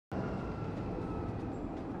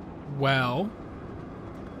Well,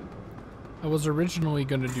 I was originally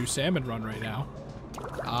going to do Salmon Run right now.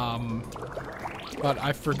 But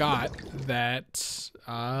I forgot that,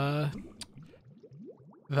 or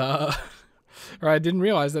I didn't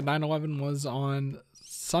realize that 9/11 was on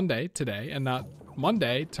Sunday today and not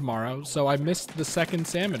Monday tomorrow, so I missed the second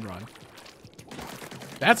Salmon Run.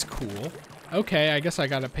 That's cool. Okay, I guess I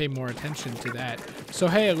gotta pay more attention to that. So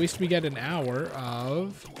hey, at least we get an hour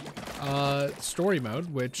of story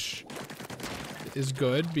mode, which is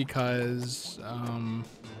good because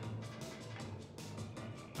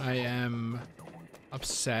I am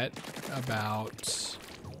upset about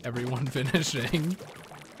everyone finishing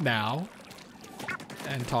now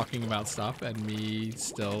and talking about stuff and me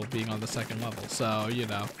still being on the second level. So, you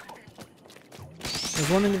know. I was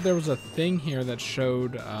wondering if there was a thing here that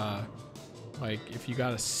showed, like, if you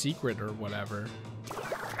got a secret or whatever.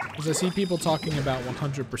 Because I see people talking about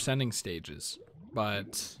 100%ing stages,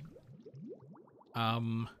 but, I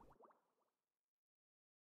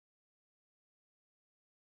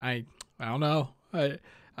don't know. I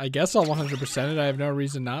guess I'll 100% it. I have no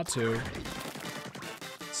reason not to.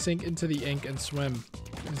 Sink into the ink and swim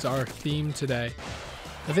is our theme today.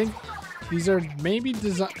 I think these are maybe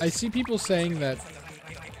design. I see people saying that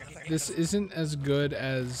this isn't as good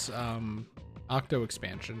as Octo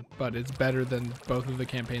expansion, but it's better than both of the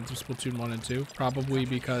campaigns of Splatoon 1 and 2. Probably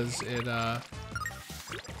because it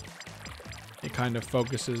kind of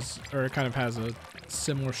focuses, or it kind of has a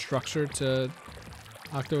similar structure to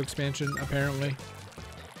Octo expansion, apparently.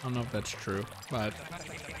 I don't know if that's true, but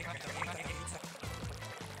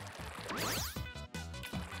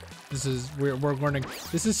this is we're learning.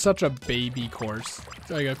 This is such a baby course,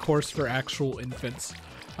 like a course for actual infants.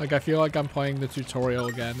 Like I feel like I'm playing the tutorial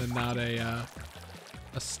again and not a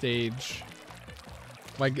stage.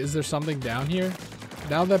 Like, is there something down here?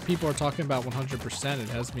 Now that people are talking about 100%, it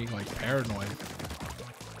has me like paranoid.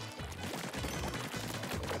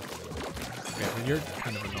 Okay, well, you're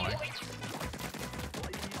kind of annoying.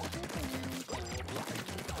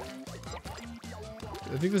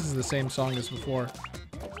 I think this is the same song as before.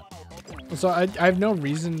 So I have no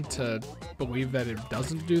reason to believe that it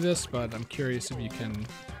doesn't do this, but I'm curious if you can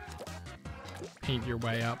paint your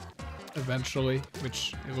way up eventually,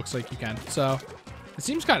 which it looks like you can. So it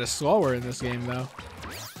seems kind of slower in this game though.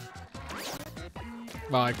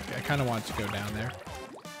 Well, I kind of want to go down there.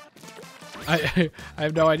 I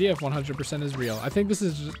have no idea if 100% is real. I think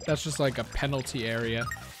that's just like a penalty area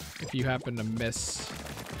if you happen to miss,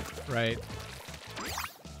 right?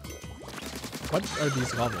 What are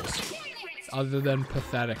these levels other than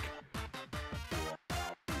pathetic?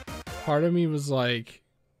 Part of me was like,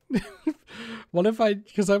 what if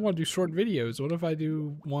because I want to do short videos, what if I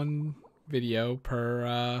do one video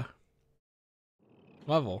per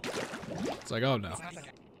level? It's like, oh no.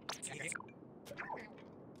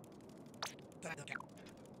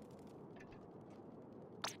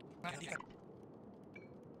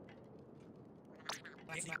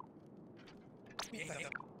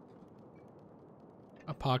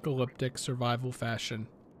 Apocalyptic survival fashion.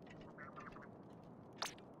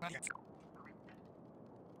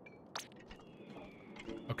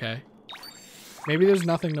 Okay. Maybe there's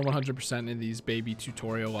nothing to 100% in these baby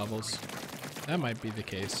tutorial levels. That might be the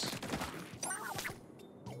case.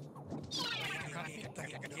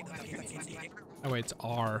 Oh wait, it's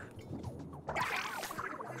R.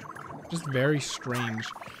 Just very strange.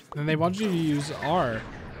 And they want you to use R.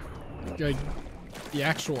 Like, the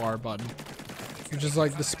actual R button. Which is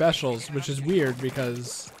like the specials, which is weird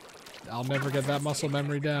because I'll never get that muscle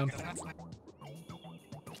memory down.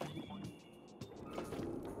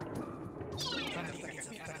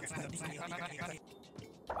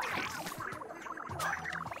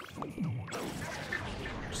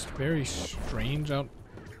 Just very strange. I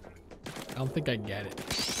don't think I get it.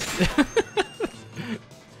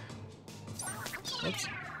 Oops.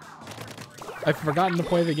 I've forgotten to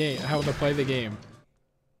play the game. How to play the game.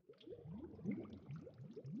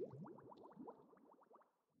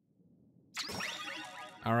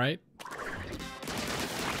 All right.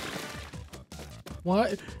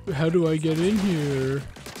 What? How do I get in here?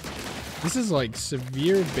 This is like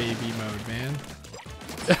severe baby mode, man.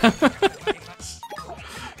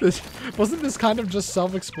 Wasn't this kind of just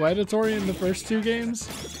self-explanatory in the first two games?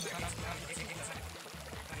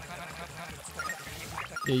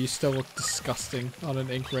 Yeah, you still look disgusting on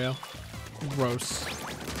an ink rail. Gross.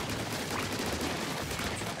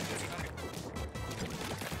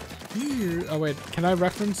 Here. Oh wait, can I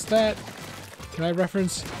reference that? Can I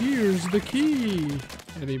reference here's the key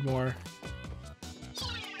anymore?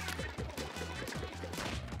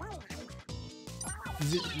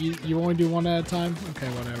 Is it you only do one at a time? Okay,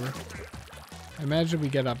 whatever. I imagine we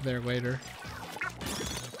get up there later.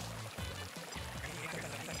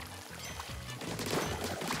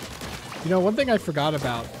 You know, one thing I forgot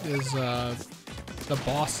about is the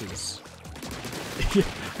bosses.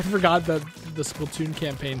 I forgot that the Splatoon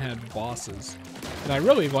campaign had bosses, and I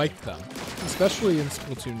really liked them, especially in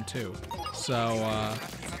Splatoon 2. So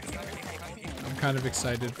I'm kind of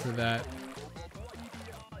excited for that.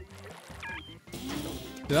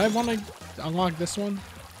 Did I want to unlock this one?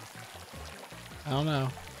 I don't know.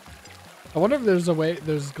 I wonder if there's a way,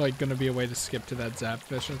 there's like going to be a way to skip to that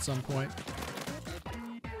Zapfish at some point.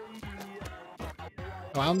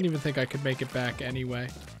 Oh, I don't even think I could make it back anyway.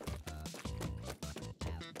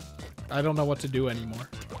 I don't know what to do anymore.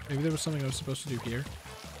 Maybe there was something I was supposed to do here.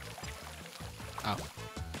 Oh.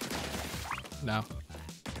 No.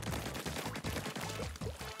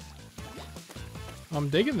 I'm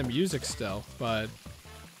digging the music still, but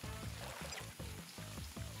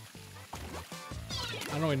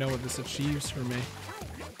I don't really know what this achieves for me.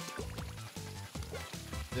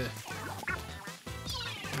 Ugh.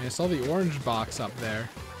 I mean, I saw the orange box up there.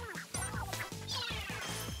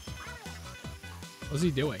 What's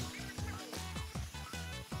he doing?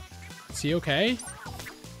 Is he okay?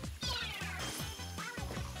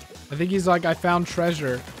 I think he's like, I found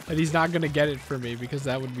treasure, and he's not gonna get it for me because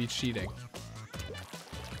that would be cheating.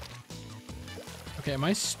 Okay, am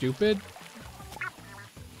I stupid?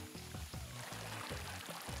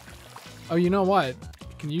 Oh, you know what?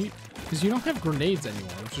 Can you... Because you don't have grenades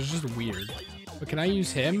anymore, which is just weird. But can I use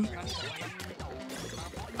him?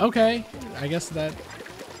 Okay, I guess that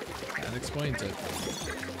explains it.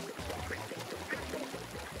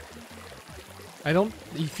 I don't...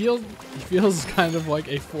 He feels kind of like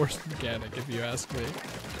a forced mechanic, if you ask me.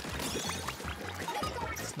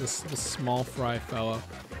 It's this small fry fella.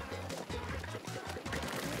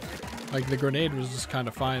 Like, the grenade was just kind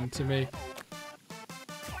of fine to me.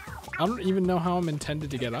 I don't even know how I'm intended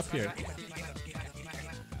to get up here.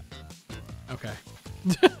 Okay.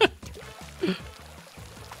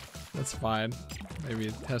 That's fine. Maybe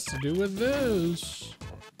it has to do with this.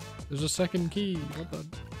 There's a second key. What the...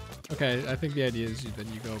 Okay, I think the idea is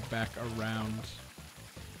then you go back around.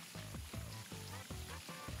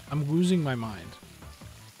 I'm losing my mind.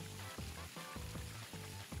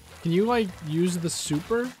 Can you, like, use the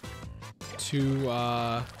super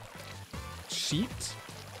to, cheat?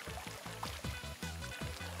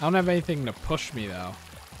 I don't have anything to push me, though.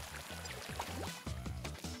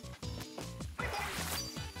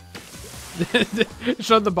 It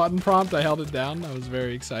showed the button prompt. I held it down. I was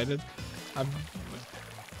very excited. I'm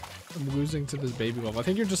losing to this baby level. I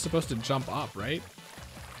think you're just supposed to jump up, right?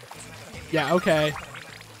 Yeah, okay.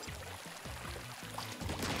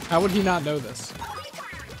 How would he not know this?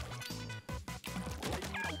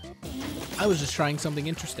 I was just trying something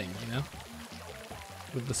interesting, you know?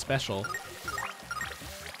 With the special.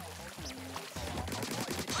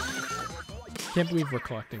 Can't believe we're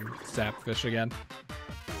collecting Zapfish again.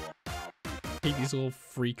 Hate these little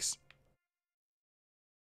freaks.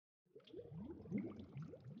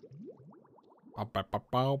 Bow, bow, bow,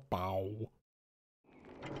 bow, bow.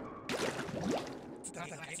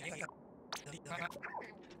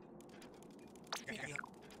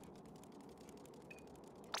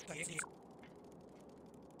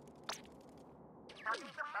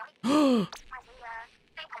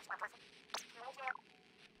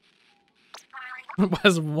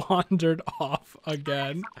 Was wandered off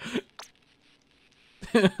again.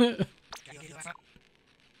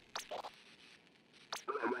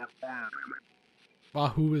 Wow,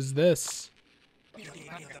 who is this?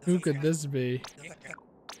 Who could this be?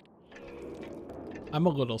 I'm a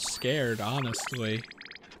little scared, honestly.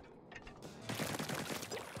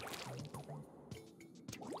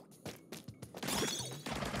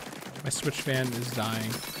 My Switch fan is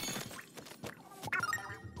dying.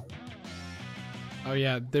 Oh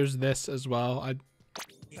yeah, there's this as well. I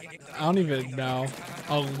don't even know.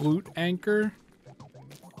 A loot anchor?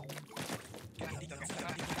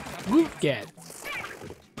 Loot get.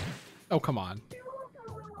 Oh, come on.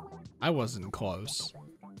 I wasn't close.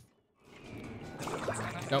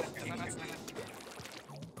 Nope.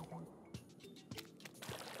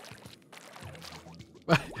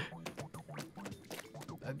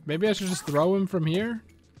 Maybe I should just throw him from here?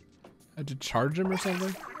 I had to charge him or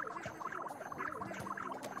something?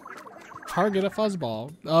 Target a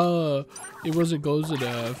fuzzball. It wasn't close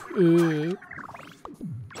enough.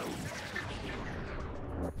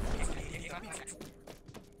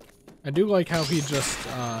 I do like how he just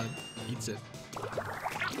eats it.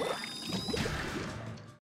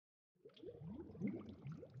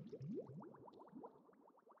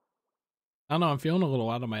 I don't know, I'm feeling a little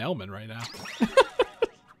out of my element right now.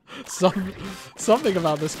 Something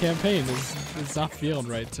about this campaign is not feeling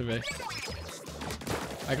right to me.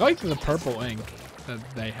 I like the purple ink that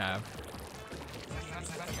they have.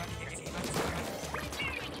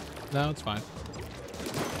 No, it's fine.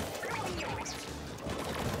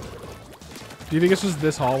 Do you think it's just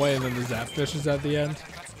this hallway and then the Zapfish is at the end?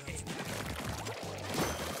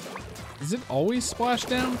 Is it always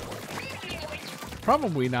splashdown?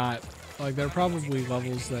 Probably not. Like, there are probably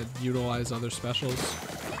levels that utilize other specials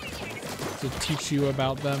to teach you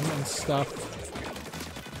about them and stuff.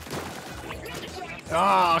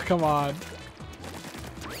 Ah, come on.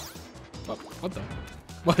 What the?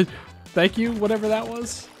 What? Thank you, whatever that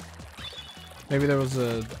was. Maybe there was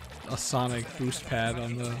a sonic boost pad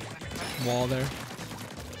on the wall there.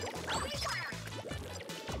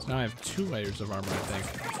 So now I have 2 layers of armor, I think.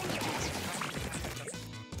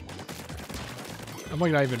 I'm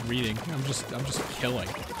like not even reading. I'm just killing.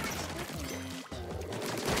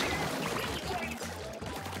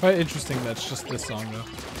 Quite interesting that's just this song though.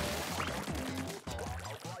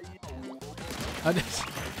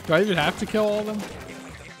 Do I even have to kill all of them?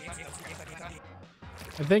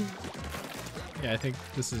 I think. Yeah, I think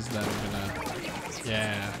this is them gonna.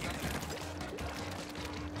 Yeah.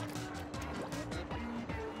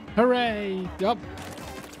 Hooray! Yup.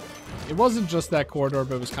 It wasn't just that corridor,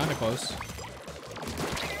 but it was kind of close.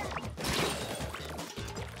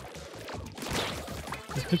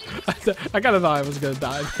 I kind of thought I was gonna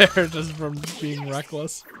die there just from being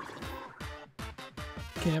reckless.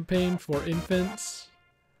 Campaign for infants.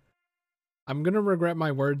 I'm gonna regret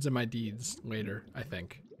my words and my deeds later, I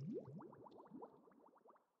think.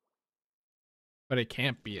 But it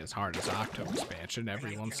can't be as hard as Octo expansion.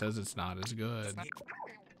 Everyone says it's not as good.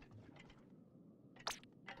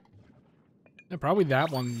 And probably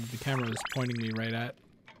that one the camera is pointing me right at.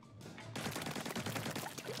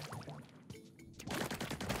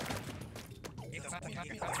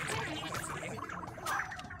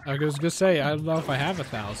 I was gonna say, I don't know if I have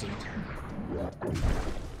 1,000.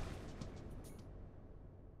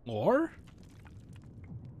 Or?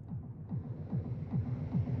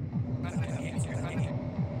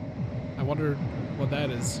 I wonder what that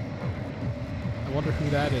is. I wonder who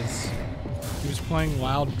that is. He was playing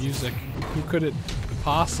loud music. Who could it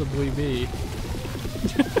possibly be?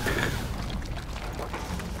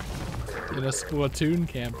 In a Splatoon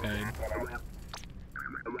campaign.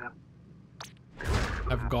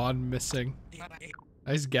 I've gone missing.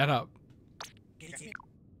 Nice get up.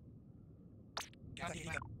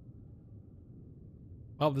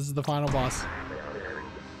 Well, this is the final boss.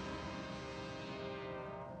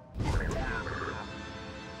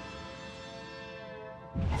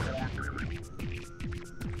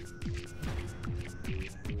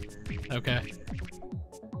 Okay.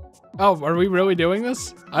 Oh, are we really doing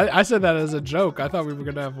this? I said that as a joke. I thought we were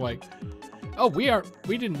gonna have like, oh, we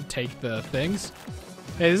didn't take the things.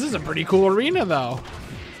 Hey, this is a pretty cool arena though.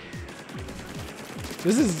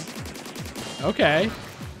 This is, okay.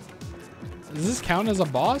 Does this count as a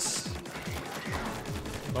boss?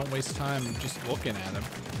 Don't waste time just looking at him.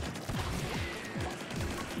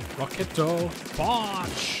 Rocketo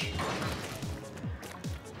Launch!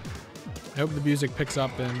 I hope the music picks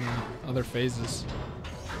up in other phases.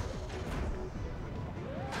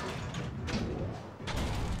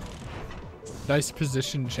 Nice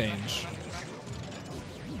position change.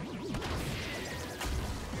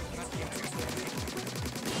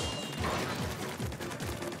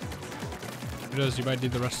 Who knows, you might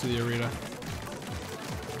need the rest of the arena.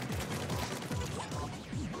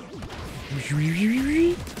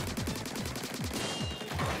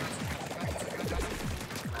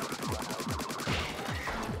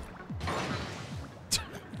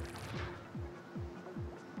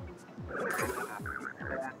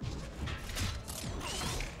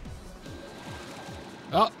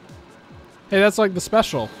 Oh. Hey, that's like the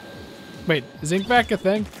special. Wait, is ink back a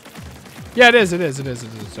thing? Yeah, it is, it is, it is,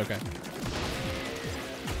 it is. Okay.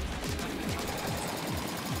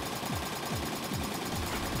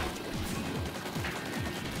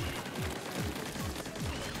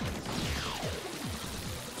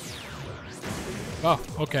 Oh,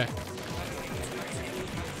 okay.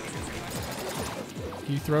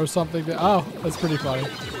 He throws something to, oh, that's pretty funny.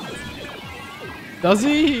 Does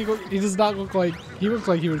he? He does not look like, he looks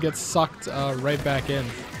like he would get sucked right back in.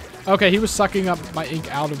 Okay, he was sucking up my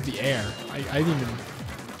ink out of the air. I didn't even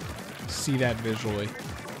see that visually.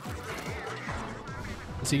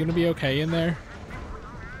 Is he gonna be okay in there?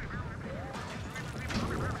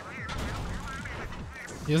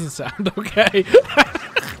 He doesn't sound okay.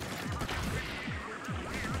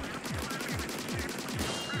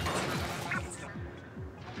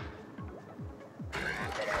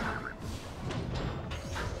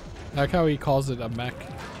 I like how he calls it a mech.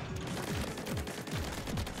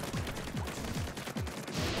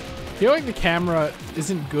 I feel like the camera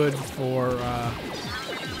isn't good for, oh.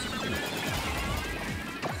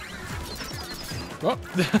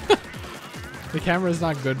 The camera is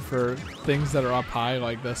not good for things that are up high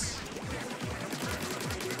like this.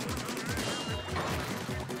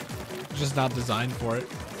 It's just not designed for it.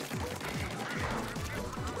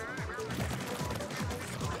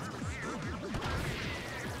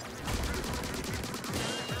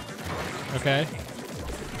 Okay.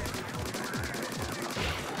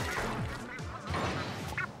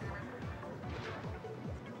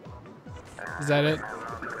 Is that it?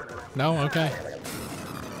 No? Okay.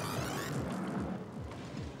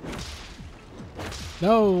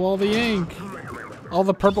 No, all the ink. All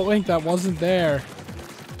the purple ink that wasn't there.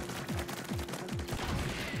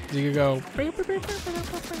 You could go.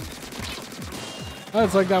 Oh,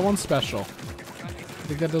 it's like that one special. I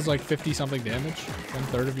think that does like 50 something damage.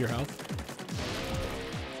 1/3 of your health.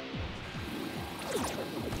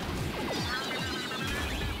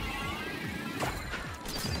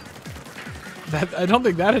 That, I don't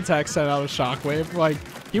think that attack sent out a shockwave. Like,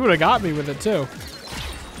 he would have got me with it too.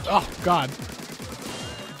 Oh, God.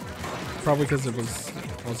 Probably because it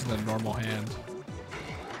wasn't a normal hand.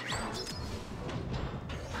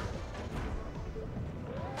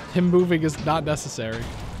 Him moving is not necessary.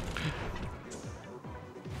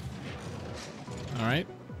 Alright.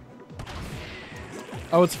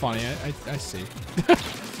 Oh, it's funny. I see.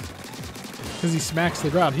 Because he smacks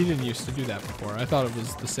the ground. He didn't used to do that before. I thought it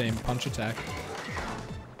was the same punch attack.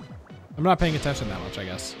 I'm not paying attention that much, I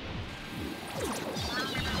guess.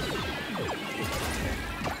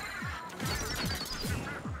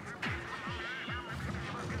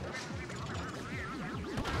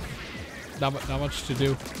 Not much to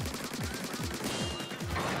do.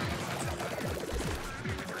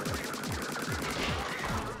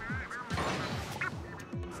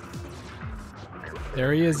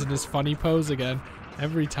 There he is in his funny pose again.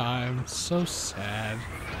 Every time. So sad.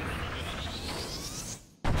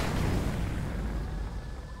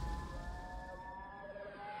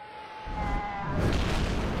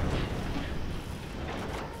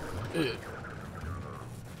 Ugh.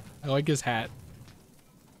 I like his hat.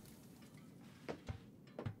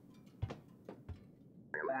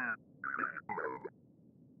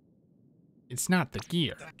 It's not the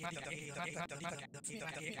gear.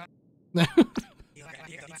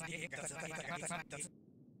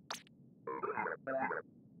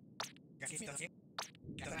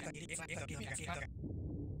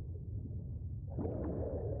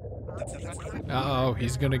 Uh-oh,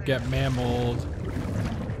 he's gonna get mammaled.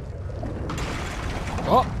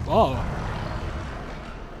 Oh, oh.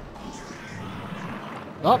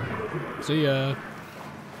 Oh, see ya.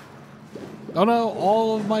 Oh no,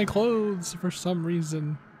 all of my clothes for some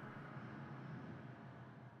reason.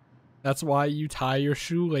 That's why you tie your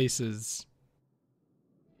shoelaces.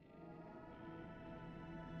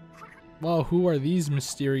 Well, who are these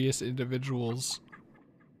mysterious individuals?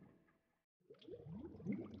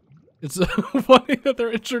 It's funny that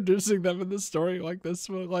they're introducing them in the story like this,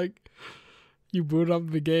 but like, you boot up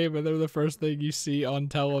the game and they're the first thing you see on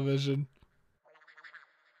television.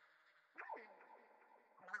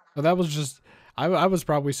 Well, that was just, I was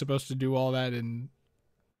probably supposed to do all that in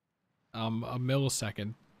a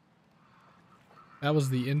millisecond. That was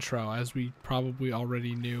the intro, as we probably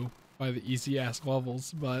already knew by the easy ass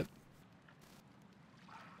levels, but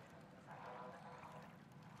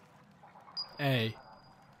A.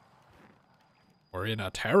 We're in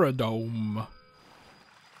a Terradome.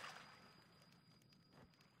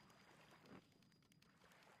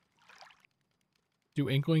 Do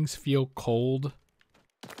inklings feel cold?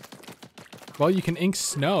 Well, you can ink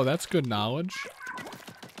snow. That's good knowledge.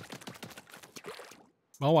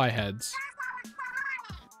 Moai heads.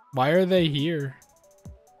 Why are they here?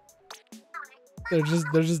 They're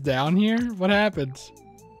just down here? What happened?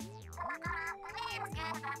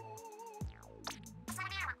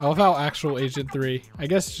 I love how actual Agent 3. I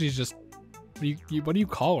guess she's just, what do you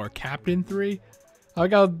call her? Captain 3? I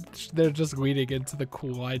like how they're just leading into the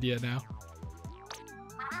cool idea now.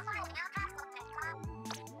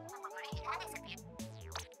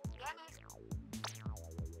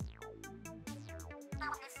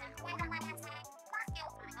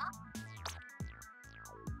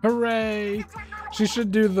 Hooray! She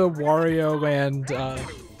should do the Wario Land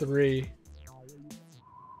 3.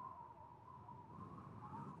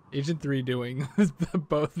 Agent 3 doing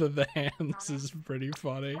both of the hands is pretty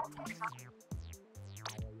funny.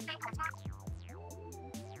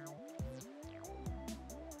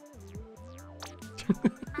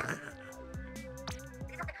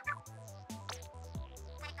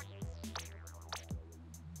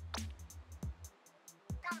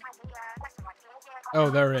 Oh,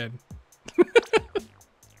 they're in.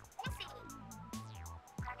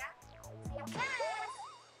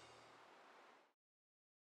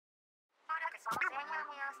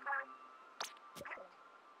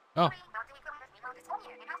 Oh.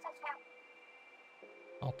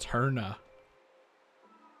 Alterna.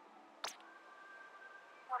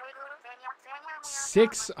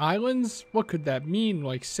 6 islands? What could that mean?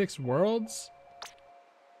 Like 6 worlds?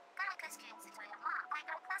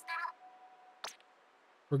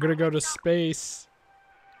 We're gonna go to space.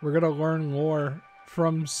 We're gonna learn lore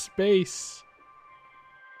from space.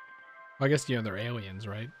 I guess, you know, they're aliens,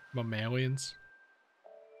 right? Mammalians.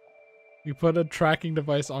 You put a tracking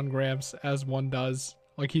device on Gramps, as one does.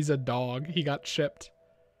 Like he's a dog. He got chipped.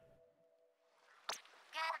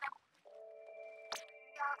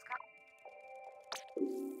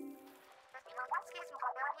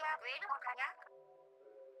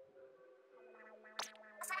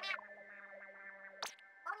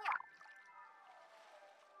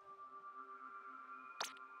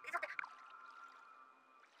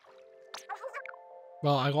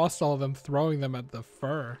 Well, I lost all of them throwing them at the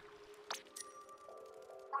fur.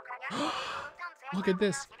 Look at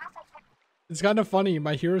this. It's kind of funny.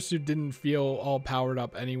 My hero suit didn't feel all powered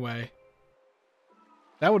up anyway.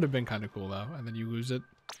 That would have been kind of cool though. And then you lose it.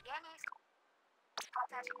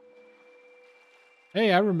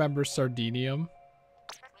 Hey, I remember Sardinium.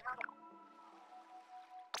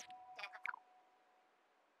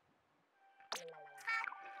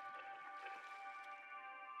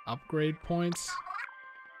 Upgrade points.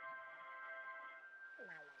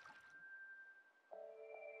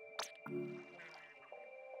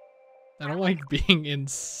 I don't like being in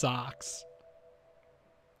socks.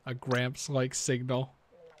 A Gramps-like signal.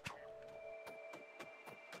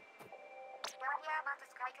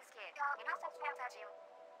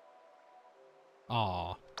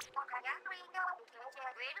 Aww.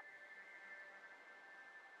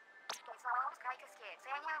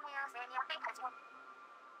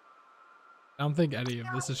 I don't think any of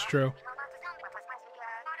this is true.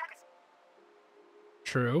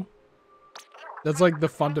 True? That's like the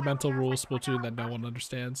fundamental rule of Splatoon that no one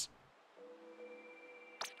understands.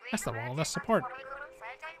 That's the wall, that's support.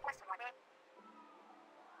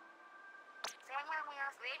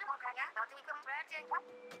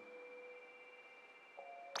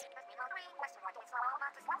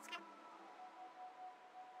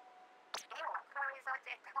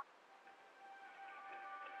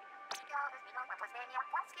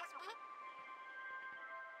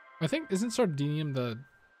 I think, isn't Sardinium the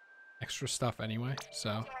extra stuff anyway?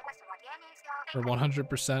 So, for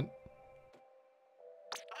 100%.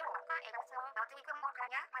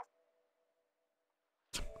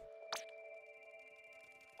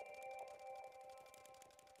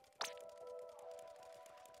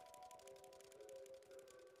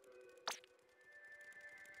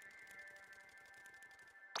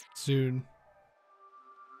 Soon.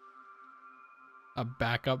 A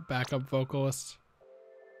backup vocalist.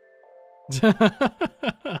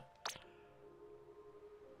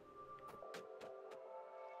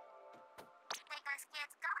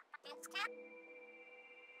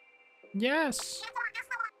 Yes.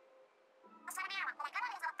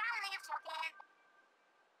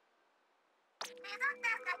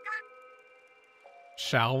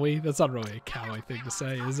 Shall we? That's not really a Cali thing to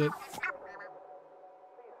say, is it?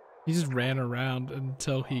 He just ran around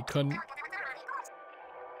until he couldn't.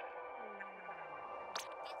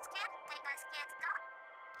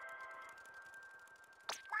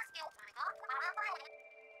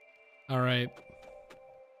 All right.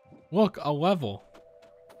 Look, a level.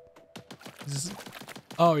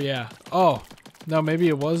 Oh, yeah. Oh, no, maybe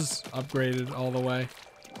it was upgraded all the way.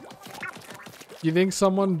 Do you think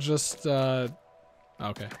someone just,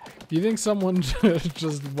 okay. Do you think someone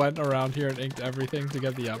just went around here and inked everything to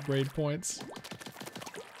get the upgrade points?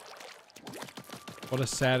 What a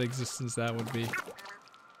sad existence that would be.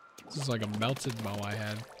 This is like a melted Moai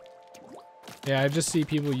head. Yeah, I just see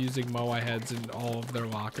people using Moai heads in all of their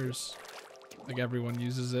lockers. Like everyone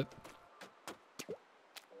uses it.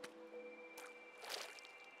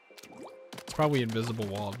 It's probably invisible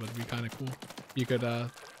walled, but it'd be kind of cool. You could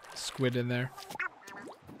squid in there.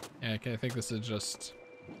 Yeah, okay, I think this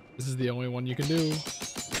is the only one you can do.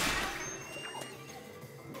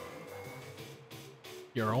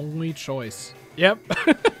 Your only choice. Yep.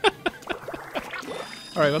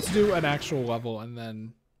 All right, let's do an actual level and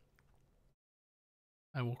then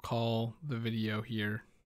I will call the video here.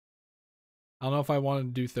 I don't know if I want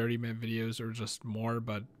to do 30-minute videos or just more,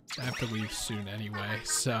 but I have to leave soon anyway,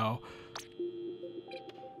 so.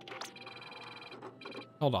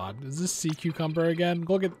 Hold on, is this sea cucumber again?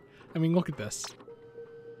 Look at this.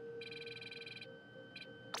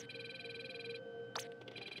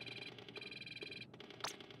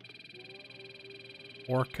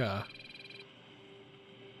 Orca.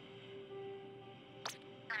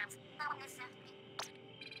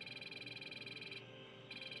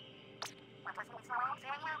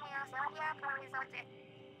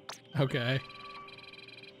 Okay.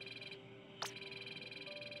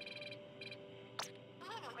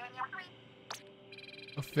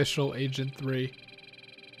 Official Agent 3.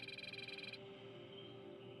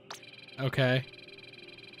 Okay.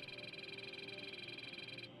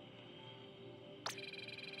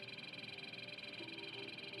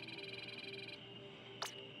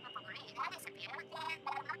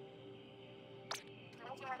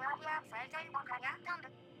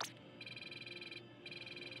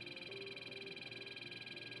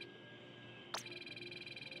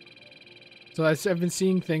 So I've been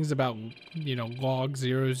seeing things about, you know, log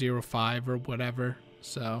 005 or whatever,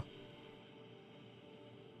 so.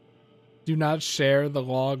 Do not share the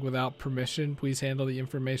log without permission. Please handle the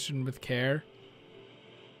information with care.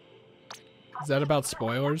 Is that about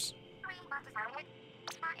spoilers?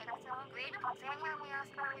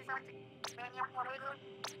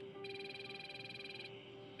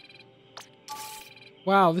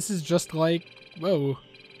 Wow, this is just like... Whoa.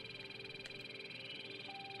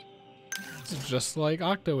 This is just like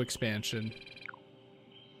Octo expansion.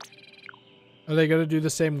 Are they gonna do the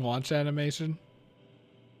same launch animation?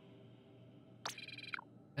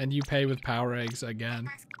 And you pay with power eggs again.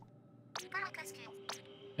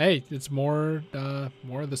 Hey, it's more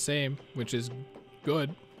of the same, which is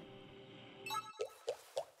good.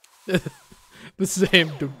 The same.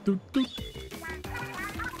 Doop, doop, doop.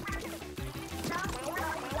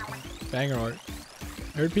 Banger art.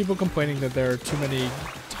 I heard people complaining that there are too many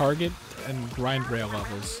target and grind rail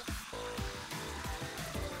levels.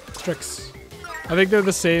 Tricks. I think they're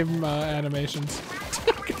the same animations.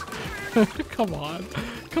 Come on.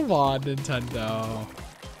 Come on, Nintendo.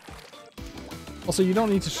 Also, you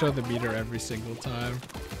don't need to show the meter every single time.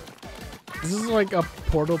 This is like a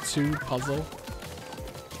Portal 2 puzzle.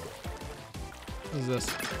 What is this?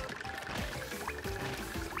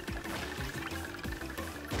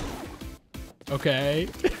 Okay.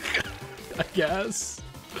 I guess.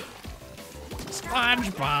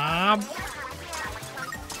 SpongeBob!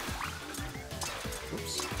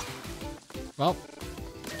 Oops. Well,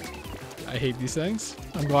 I hate these things.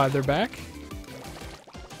 I'm glad they're back.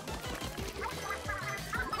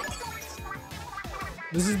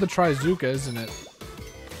 This is the Trizuka, isn't it?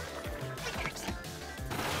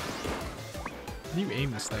 How do you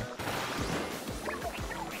aim this thing?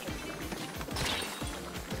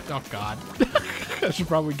 Oh god. I should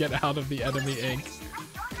probably get out of the enemy ink.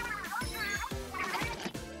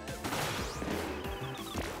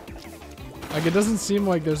 Like, it doesn't seem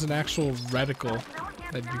like there's an actual reticle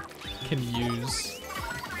that you can use.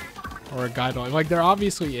 Or a guideline. Like, there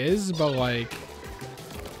obviously is, but like...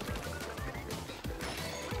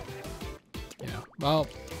 Yeah. Well,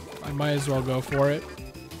 I might as well go for it.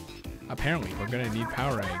 Apparently, we're gonna need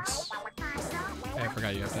power eggs. Hey, I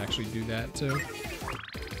forgot you have to actually do that, too.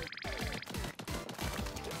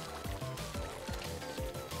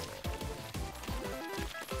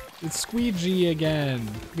 It's Squeegee again.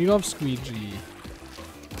 We love Squeegee.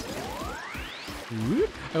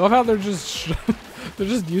 I love how they're just they're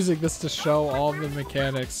just using this to show all the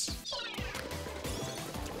mechanics.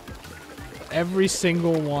 Every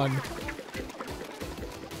single one.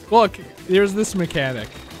 Look, here's this mechanic.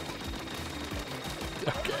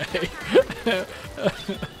 Okay.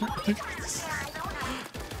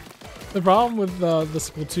 The problem with the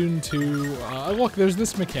Splatoon 2, look, there's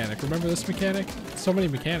this mechanic. Remember this mechanic? So many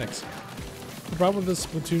mechanics. The problem with the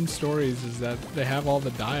Splatoon stories is that they have all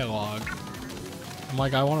the dialogue. I'm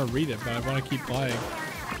like, I want to read it, but I want to keep playing.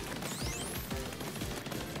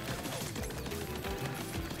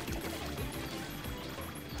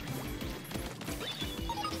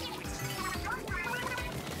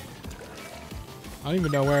 I don't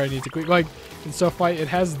even know where I need to click. Like, in So Fight, it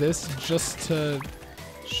has this just to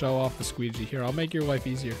show off the squeegee. Here, I'll make your life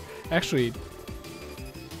easier. Actually,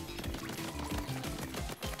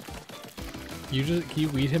 can you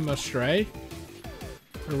lead him astray?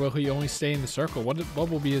 Or will he only stay in the circle? What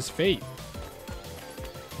will be his fate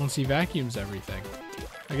once he vacuums everything?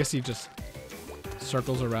 I guess he just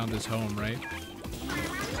circles around his home, right?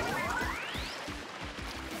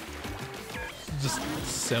 Just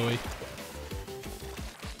silly.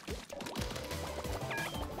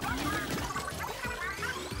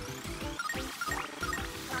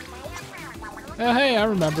 Oh, hey, I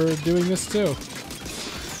remember doing this too.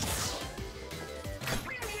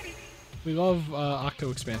 We love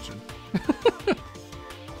Octo expansion.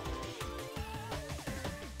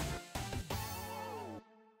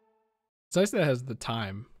 It's nice that it has the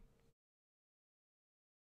time.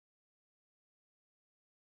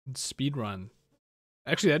 Speed run.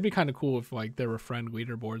 Actually, that'd be kind of cool if like there were friend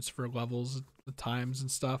leaderboards for levels, the times and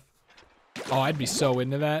stuff. Oh, I'd be so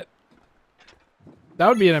into that. That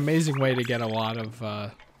would be an amazing way to get a lot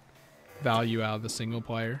of value out of the single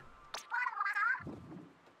player.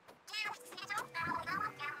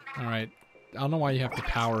 Alright. I don't know why you have to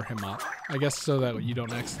power him up. I guess so that you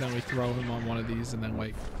don't accidentally throw him on one of these and then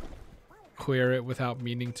like clear it without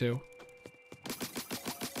meaning to.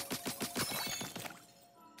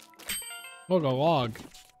 Look, a log.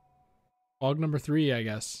 Log number 3, I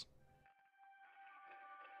guess.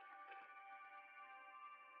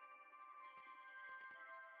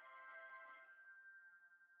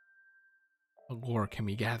 What lore can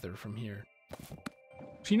we gather from here?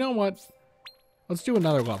 So you know what? Let's do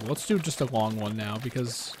another level. Let's do just a long one now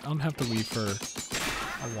because I don't have to leave for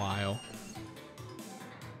a while.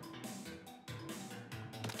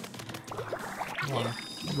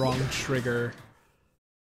 Wrong trigger.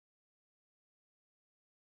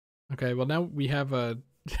 Okay, well now we have a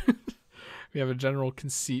we have a general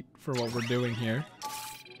conceit for what we're doing here.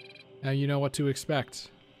 Now you know what to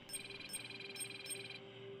expect.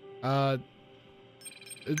 Can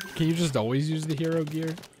you just always use the hero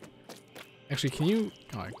gear? Actually, can you?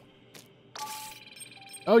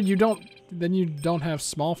 Oh, you don't. Then you don't have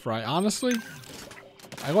small fry. Honestly,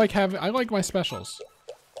 I like my specials.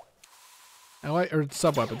 Or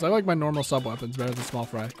sub weapons. I like my normal sub weapons better than small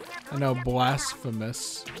fry. I know,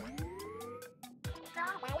 blasphemous.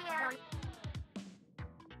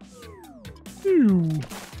 Ew.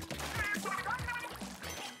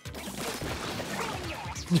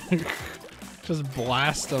 Just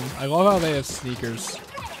blast them. I love how they have sneakers.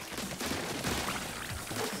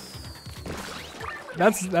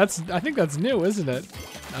 I think that's new, isn't it?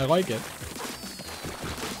 I like it.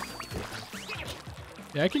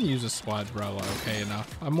 Yeah, I can use a squad umbrella okay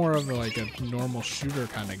enough. I'm more of like a normal shooter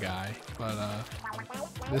kind of guy, but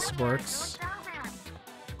this works.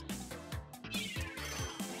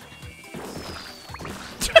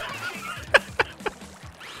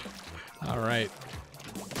 All right.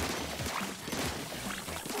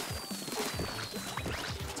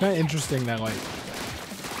 It's kind of interesting that like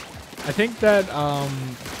I think that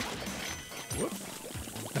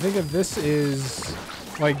this is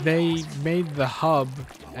like they made the hub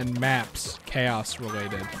and maps chaos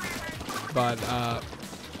related, but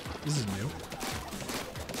this is new.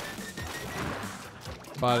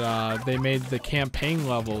 But they made the campaign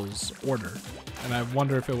levels order, and I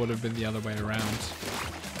wonder if it would have been the other way around.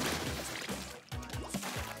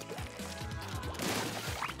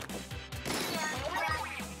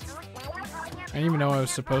 I didn't even know I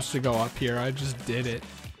was supposed to go up here. I just did it.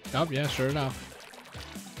 Oh, yeah, sure enough.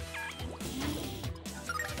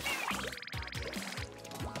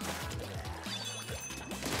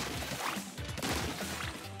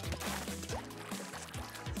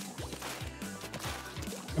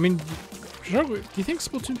 I mean, do you think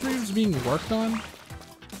Splatoon 3 is being worked on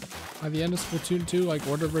by the end of Splatoon 2, like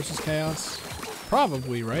Order versus Chaos?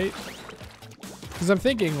 Probably, right? Because I'm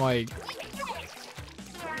thinking, like,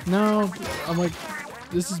 no, I'm like,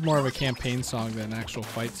 this is more of a campaign song than an actual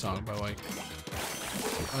fight song, but like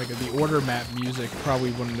the Order map music probably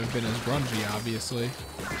wouldn't have been as grungy, obviously.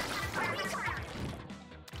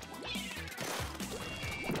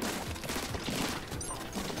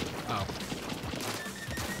 Oh.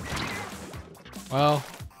 Well,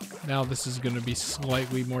 now this is going to be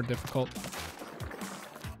slightly more difficult.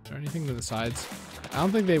 Is there anything to the sides? I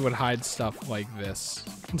don't think they would hide stuff like this.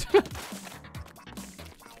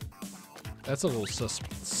 That's a little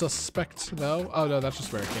suspect, though. Oh, no, that's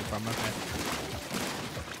just where it came from. Okay.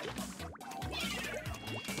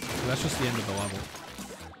 So that's just the end of the level.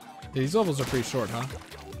 Yeah, these levels are pretty short, huh?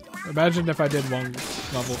 Imagine if I did one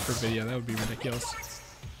level per video. That would be ridiculous.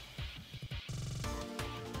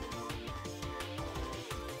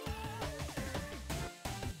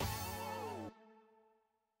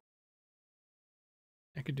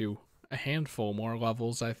 I could do a handful more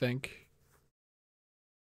levels, I think.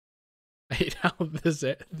 I hate how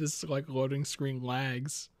this like loading screen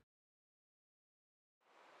lags.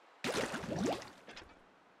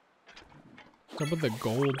 What's up with the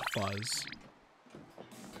gold fuzz?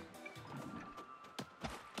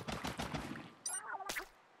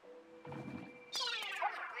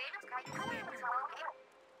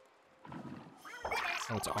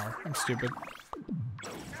 Oh, it's R. I'm stupid.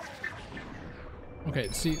 Okay,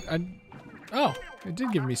 see, oh, it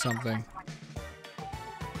did give me something.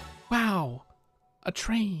 Wow, a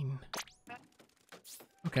train.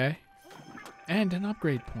 Okay, and an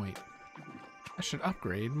upgrade point. I should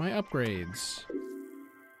upgrade my upgrades.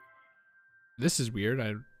 This is weird.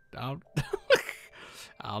 I don't,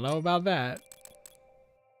 I don't know about that.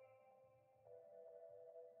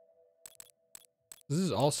 This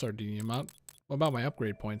is all Sardinia. What about my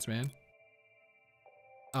upgrade points, man?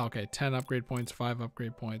 Oh, okay, 10 upgrade points, 5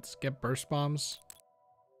 upgrade points. Get burst bombs.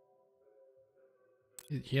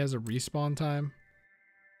 He has a respawn time.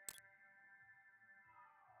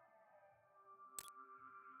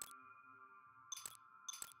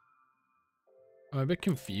 I'm a bit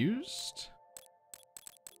confused.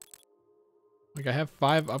 Like, I have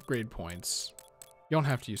 5 upgrade points. You don't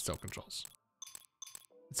have to use tilt controls.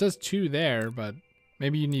 It says 2 there, but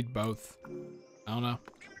maybe you need both. I don't know.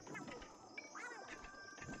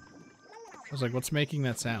 I was like, what's making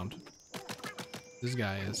that sound? This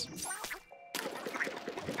guy is.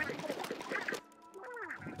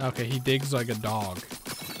 Okay, he digs like a dog.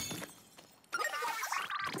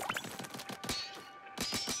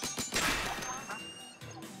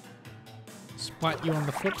 Splat you on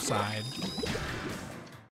the flip side.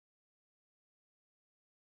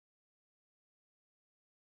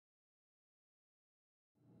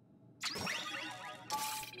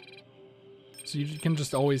 So you can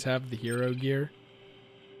just always have the hero gear.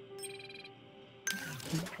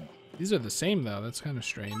 These are the same though. That's kind of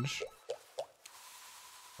strange.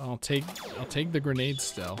 I'll take the grenade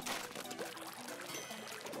still.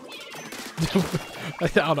 I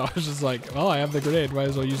don't know. I was just like, well, I have the grenade. Might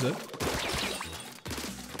as well use it.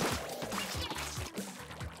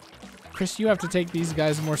 Chris, you have to take these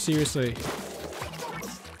guys more seriously.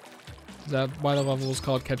 Is that why the level is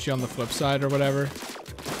called Catch You on the Flip Side or whatever?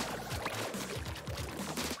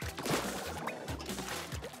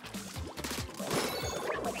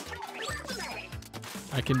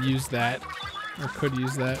 I can use that, or could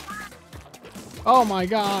use that. Oh my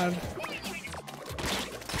god!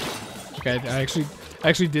 Okay, I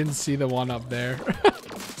actually didn't see the one up there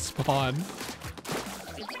spawn.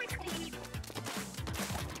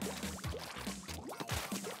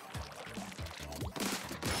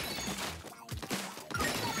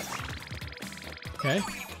 Okay,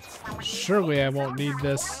 surely I won't need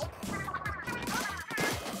this.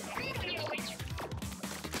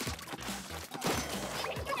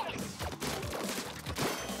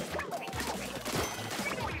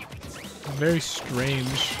 Very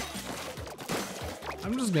strange.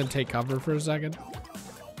 I'm just gonna take cover for a second.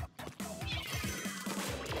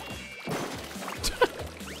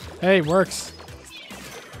 Hey, works.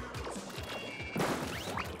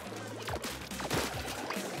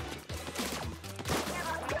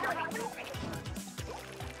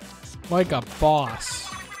 Like a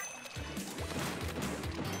boss.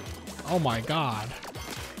 Oh my god.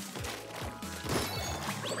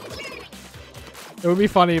 It would be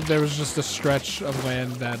funny if there was just a stretch of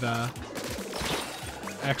land that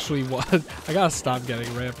actually was. I gotta stop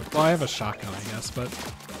getting ripped. Well, I have a shotgun, I guess, but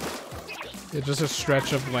it's just a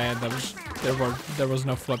stretch of land that was there was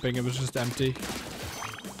no flipping. It was just empty.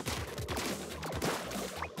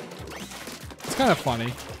 It's kind of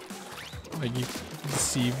funny. Like you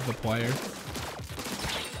deceive the player,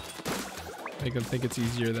 make them think it's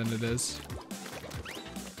easier than it is.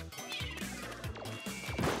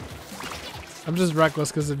 I'm just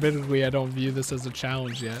reckless because admittedly I don't view this as a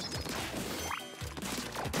challenge yet.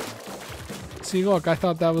 See, look, I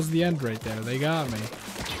thought that was the end right there. They got me.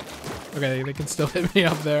 Okay, they can still hit me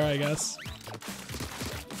up there, I guess.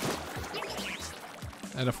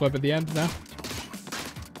 And a flip at the end now.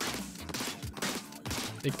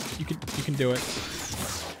 You can do it.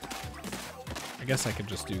 I guess I could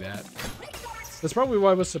just do that. That's probably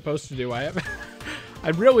what I was supposed to do. I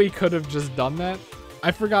really could have just done that.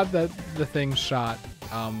 I forgot that the thing shot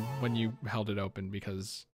when you held it open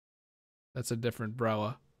because that's a different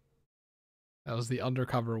Brella. That was the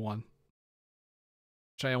undercover one,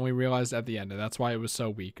 which I only realized at the end, and that's why it was so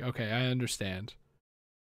weak. Okay, I understand.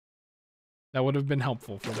 That would have been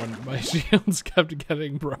helpful for when my shields kept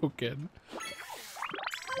getting broken.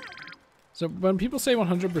 So when people say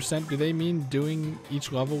 100%, do they mean doing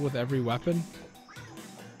each level with every weapon?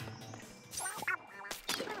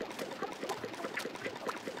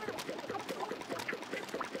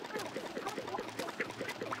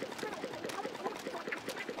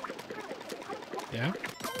 Yeah.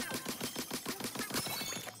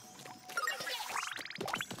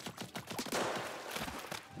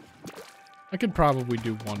 I could probably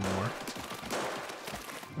do one more.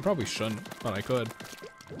 I probably shouldn't, but I could.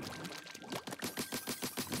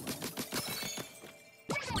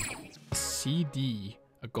 CD.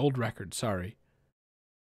 A gold record, sorry.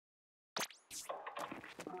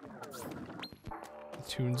 The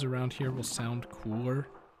tunes around here will sound cooler.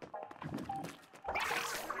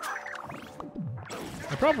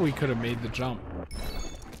 probably could have made the jump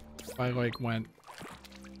if I like went.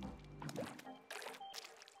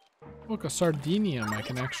 Look, a sardinium. I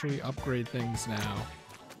can actually upgrade things now.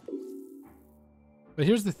 But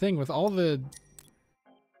here's the thing with all the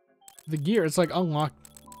gear, it's like unlock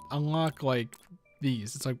like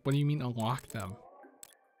these. It's like, what do you mean unlock them?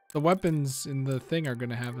 The weapons in the thing are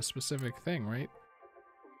gonna have a specific thing, right?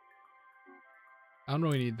 I don't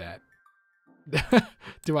really need that.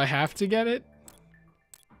 Do I have to get it?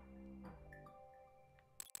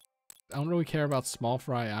 I don't really care about small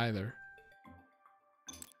fry either.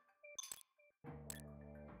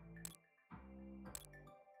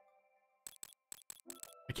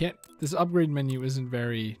 I can't, this upgrade menu isn't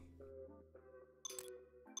very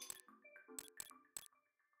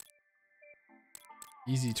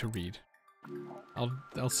easy to read.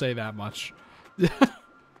 I'll say that much.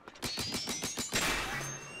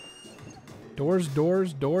 Doors,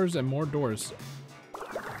 doors, doors, and more doors.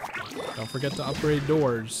 Don't forget to upgrade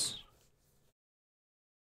doors.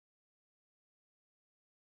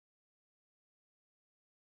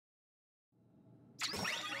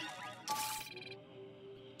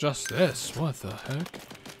 Just this? What the heck?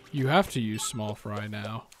 You have to use small fry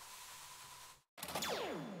now.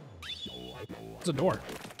 It's a door.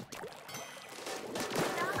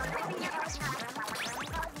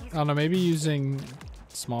 I don't know, maybe using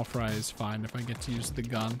small fry is fine if I get to use the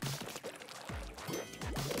gun.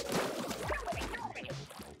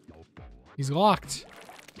 He's locked.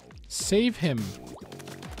 Save him.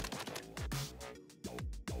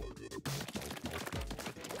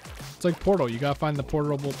 It's like Portal. You gotta find the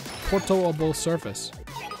portable surface.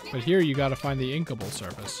 But here you gotta find the inkable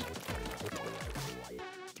surface.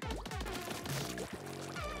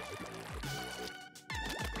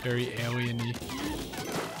 Very alien-y.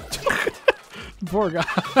 Poor guy.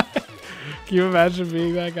 Can you imagine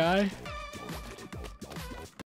being that guy?